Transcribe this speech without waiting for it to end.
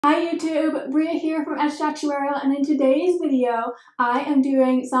Hi YouTube, Bria here from Actuarial, and in today's video, I am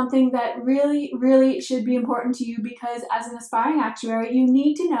doing something that really should be important to you because as an aspiring actuary, you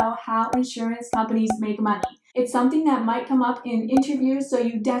need to know how insurance companies make money. It's something that might come up in interviews, so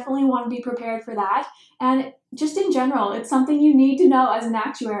you definitely want to be prepared for that. And just in general, it's something you need to know as an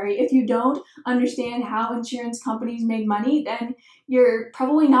actuary. If you don't understand how insurance companies make money, then you're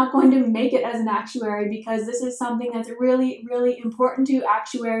probably not going to make it as an actuary because this is something that's really important to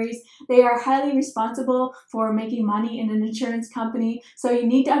actuaries. They are highly responsible for making money in an insurance company. So you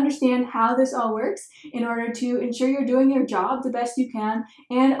need to understand how this all works in order to ensure you're doing your job the best you can,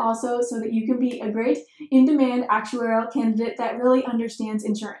 and also so that you can be a great in-demand actuarial candidate that really understands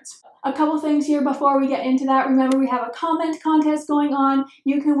insurance. A couple things here before we get into that. Remember, we have a comment contest going on.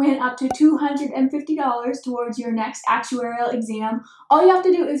 You can win up to $250 towards your next actuarial exam. All you have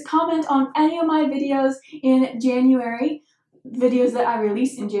to do is comment on any of my videos in January. Videos that I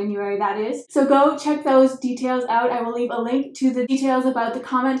released in January, that is. So go check those details out. I will leave a link to the details about the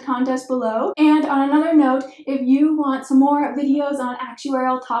comment contest below. And on another note, if you want some more videos on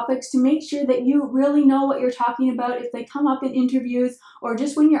actuarial topics to make sure that you really know what you're talking about if they come up in interviews or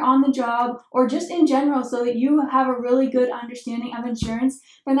just when you're on the job or just in general so that you have a really good understanding of insurance,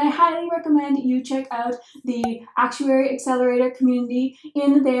 then I highly recommend you check out the Actuary Accelerator community.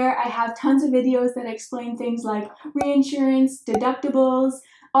 In there, I have tons of videos that explain things like reinsurance, deductibles,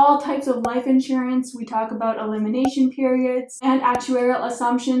 all types of life insurance. We talk about elimination periods and actuarial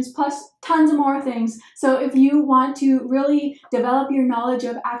assumptions, plus tons more things. So if you want to really develop your knowledge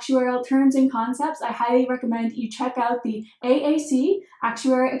of actuarial terms and concepts, I highly recommend you check out the AAC,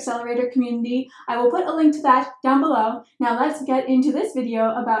 Actuary Accelerator community. I will put a link to that down below. Now let's get into this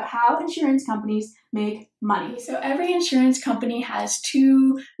video about how insurance companies make money. So every insurance company has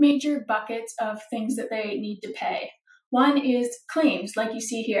two major buckets of things that they need to pay. One is claims, like you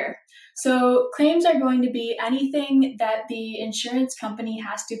see here. So claims are going to be anything that the insurance company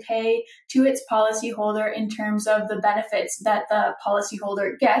has to pay to its policyholder in terms of the benefits that the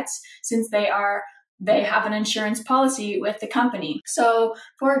policyholder gets since they have an insurance policy with the company. So,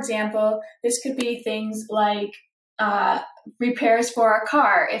 for example, this could be things like repairs for a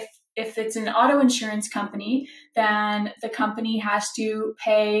car. If it's an auto insurance company, then the company has to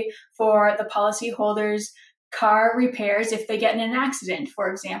pay for the policyholder's car repairs if they get in an accident,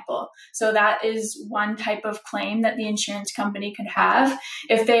 for example. So that is one type of claim that the insurance company could have.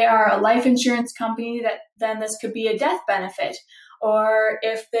 If they are a life insurance company, then this could be a death benefit. Or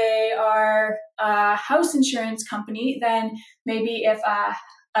if they are a house insurance company, then maybe if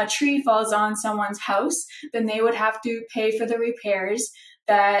a tree falls on someone's house, then they would have to pay for the repairs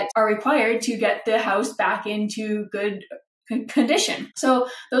that are required to get the house back into good condition. So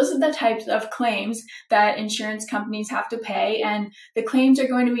those are the types of claims that insurance companies have to pay, and the claims are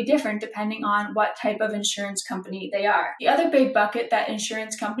going to be different depending on what type of insurance company they are. The other big bucket that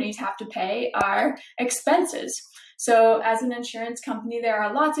insurance companies have to pay are expenses. So as an insurance company, there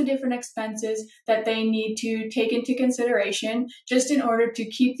are lots of different expenses that they need to take into consideration just in order to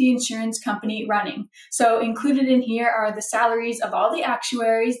keep the insurance company running. So included in here are the salaries of all the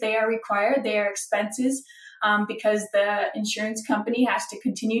actuaries. They are required, they are expenses because the insurance company has to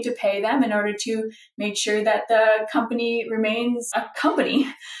continue to pay them in order to make sure that the company remains a company.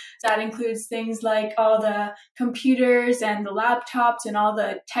 That includes things like all the computers and the laptops and all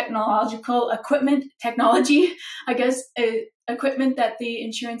the equipment that the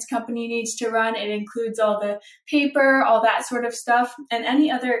insurance company needs to run. It includes all the paper, all that sort of stuff, and any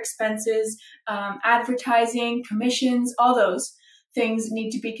other expenses, advertising, commissions, all those things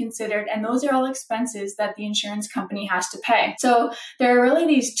need to be considered, and those are all expenses that the insurance company has to pay. So there are really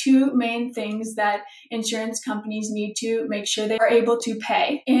these two main things that insurance companies need to make sure they are able to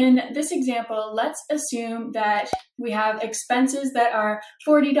pay. In this example, let's assume that we have expenses that are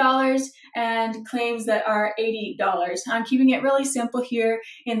 $40 and claims that are $80. I'm keeping it really simple here.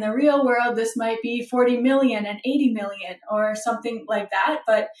 In the real world, this might be 40 million and 80 million or something like that,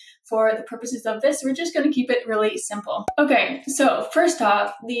 but for the purposes of this, we're just going to keep it really simple. Okay, so first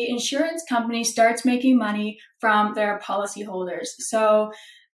off, the insurance company starts making money from their policyholders. So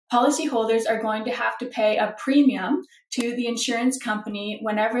policyholders are going to have to pay a premium to the insurance company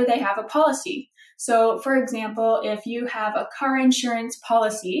whenever they have a policy. So for example, if you have a car insurance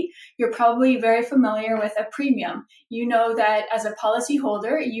policy, you're probably very familiar with a premium. You know that as a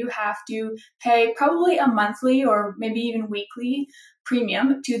policyholder, you have to pay probably a monthly or maybe even weekly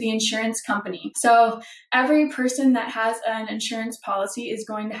premium to the insurance company. So every person that has an insurance policy is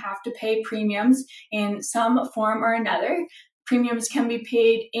going to have to pay premiums in some form or another. premiums can be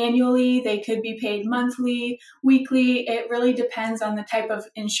paid annually, they could be paid monthly, weekly. It really depends on the type of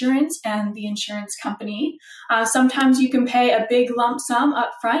insurance and the insurance company. Sometimes you can pay a big lump sum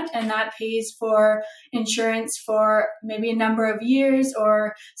up front, and that pays for insurance for maybe a number of years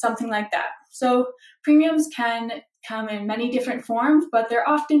or something like that. So premiums can come in many different forms, but they're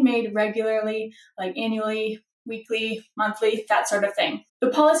often made regularly, like annually, weekly, monthly, that sort of thing.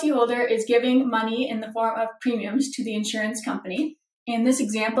 The policyholder is giving money in the form of premiums to the insurance company. In this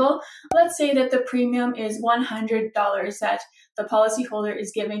example, let's say that the premium is $100 that the policyholder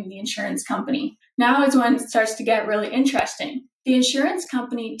is giving the insurance company. Now is when it starts to get really interesting. The insurance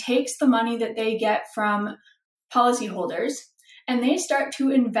company takes the money that they get from policyholders and they start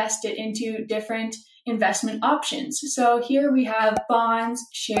to invest it into different investment options. So here we have bonds,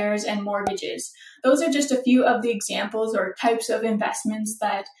 shares, and mortgages. Those are just a few of the examples or types of investments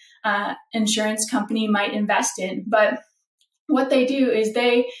that insurance company might invest in. But what they do is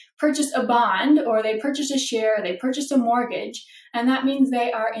they purchase a bond or they purchase a share, they purchase a mortgage, and that means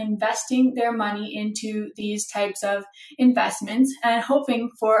they are investing their money into these types of investments and hoping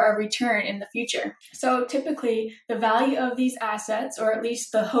for a return in the future. So typically the value of these assets, or at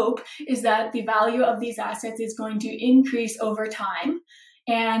least the hope, is that the value of these assets is going to increase over time.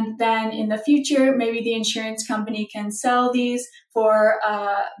 And then in the future, maybe the insurance company can sell these for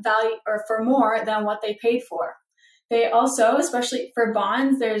value or for more than what they paid for. They also, especially for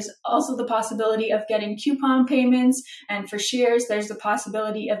bonds, there's also the possibility of getting coupon payments, and for shares, there's the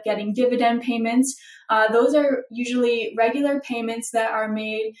possibility of getting dividend payments. Those are usually regular payments that are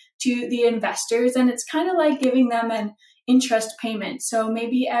made to the investors, and it's kind of like giving them an interest payment. So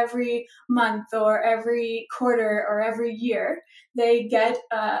maybe every month or every quarter or every year, they get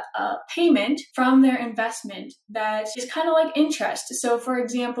a payment from their investment that is kind of like interest. So for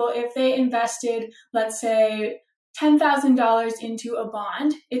example, if they invested, let's say, $10,000 into a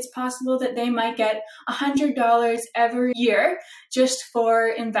bond, it's possible that they might get $100 every year just for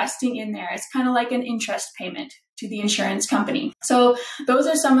investing in there. It's kind of like an interest payment to the insurance company. So those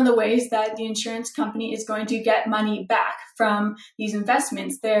are some of the ways that the insurance company is going to get money back from these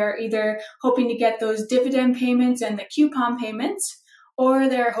investments. They're either hoping to get those dividend payments and the coupon payments, or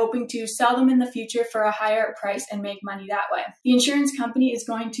they're hoping to sell them in the future for a higher price and make money that way. The insurance company is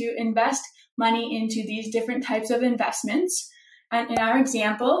going to invest money into these different types of investments. And in our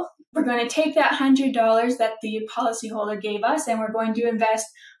example, we're going to take that $100 that the policyholder gave us, and we're going to invest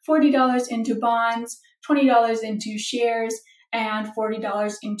 $40 into bonds, $20 into shares, and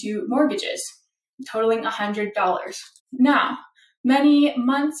 $40 into mortgages, totaling $100. Now, many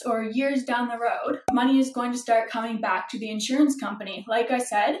months or years down the road, money is going to start coming back to the insurance company. Like I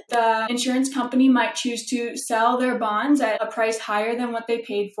said, the insurance company might choose to sell their bonds at a price higher than what they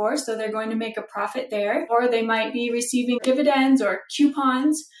paid for, so they're going to make a profit there. Or they might be receiving dividends or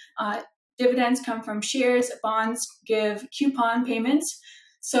coupons. Dividends come from shares, bonds give coupon payments.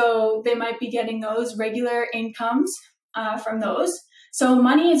 So they might be getting those regular incomes from those. So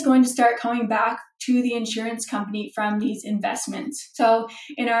money is going to start coming back to the insurance company from these investments. So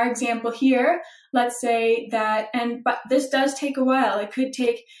in our example here, let's say that, but this does take a while. It could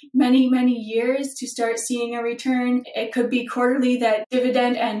take many, many years to start seeing a return. It could be quarterly that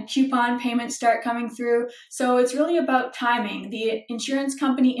dividend and coupon payments start coming through. So it's really about timing. The insurance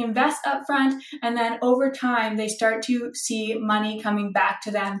company invests upfront, and then over time, they start to see money coming back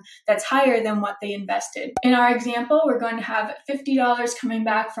to them that's higher than what they invested. In our example, we're going to have $50 coming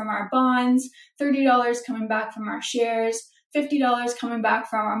back from our bonds, $30 coming back from our shares, $50 coming back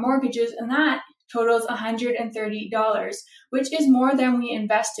from our mortgages, and that totals $130, which is more than we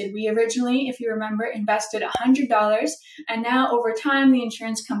invested. We originally, if you remember, invested $100, and now over time, the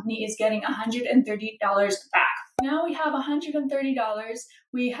insurance company is getting $130 back. Now we have $130,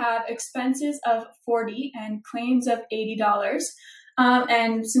 we have expenses of $40 and claims of $80.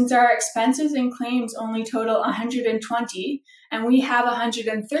 And since our expenses and claims only total $120 and we have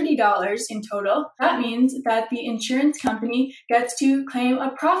 $130 in total, that means that the insurance company gets to claim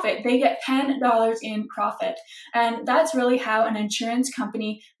a profit. They get $10 in profit. And that's really how an insurance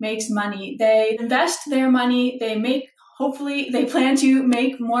company makes money. They invest their money, hopefully they plan to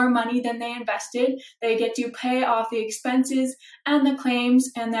make more money than they invested. They get to pay off the expenses and the claims,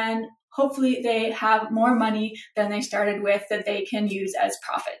 and then hopefully they have more money than they started with that they can use as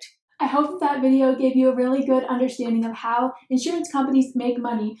profit. I hope that video gave you a really good understanding of how insurance companies make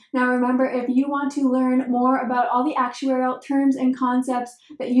money. Now remember, if you want to learn more about all the actuarial terms and concepts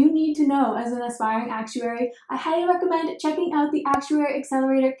that you need to know as an aspiring actuary, I highly recommend checking out the Actuary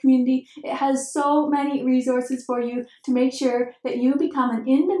Accelerator community. It has so many resources for you to make sure that you become an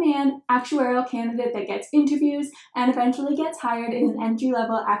in-demand actuarial candidate that gets interviews and eventually gets hired in an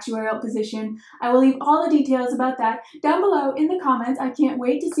entry-level actuarial position. I will leave all the details about that down below in the comments. I can't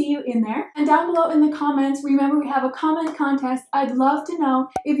wait to see you in there. And down below in the comments, remember we have a comment contest. I'd love to know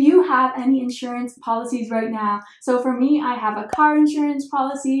if you have any insurance policies right now. So for me, I have a car insurance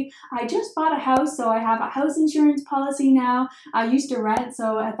policy. I just bought a house, so I have a house insurance policy now. I used to rent,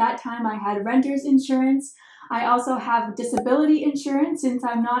 so at that time I had renter's insurance. I also have disability insurance since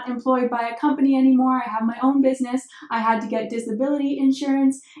I'm not employed by a company anymore. I have my own business. I had to get disability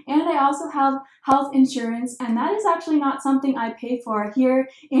insurance, and I also have health insurance, and that is actually not something I pay for. Here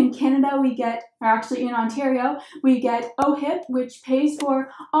in Canada, we get, or actually in Ontario, we get OHIP, which pays for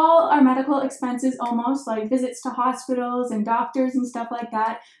all our medical expenses almost, like visits to hospitals and doctors and stuff like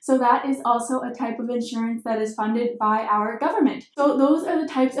that. So that is also a type of insurance that is funded by our government. So those are the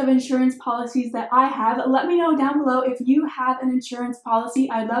types of insurance policies that I have. Let me know down below if you have an insurance policy.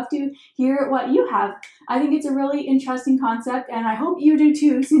 I'd love to hear what you have. I think it's a really interesting concept, and I hope you do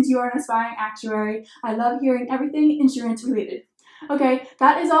too, since you are an aspiring actuary. I love hearing everything insurance related. Okay,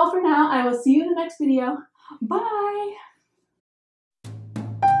 that is all for now. I will see you in the next video. Bye!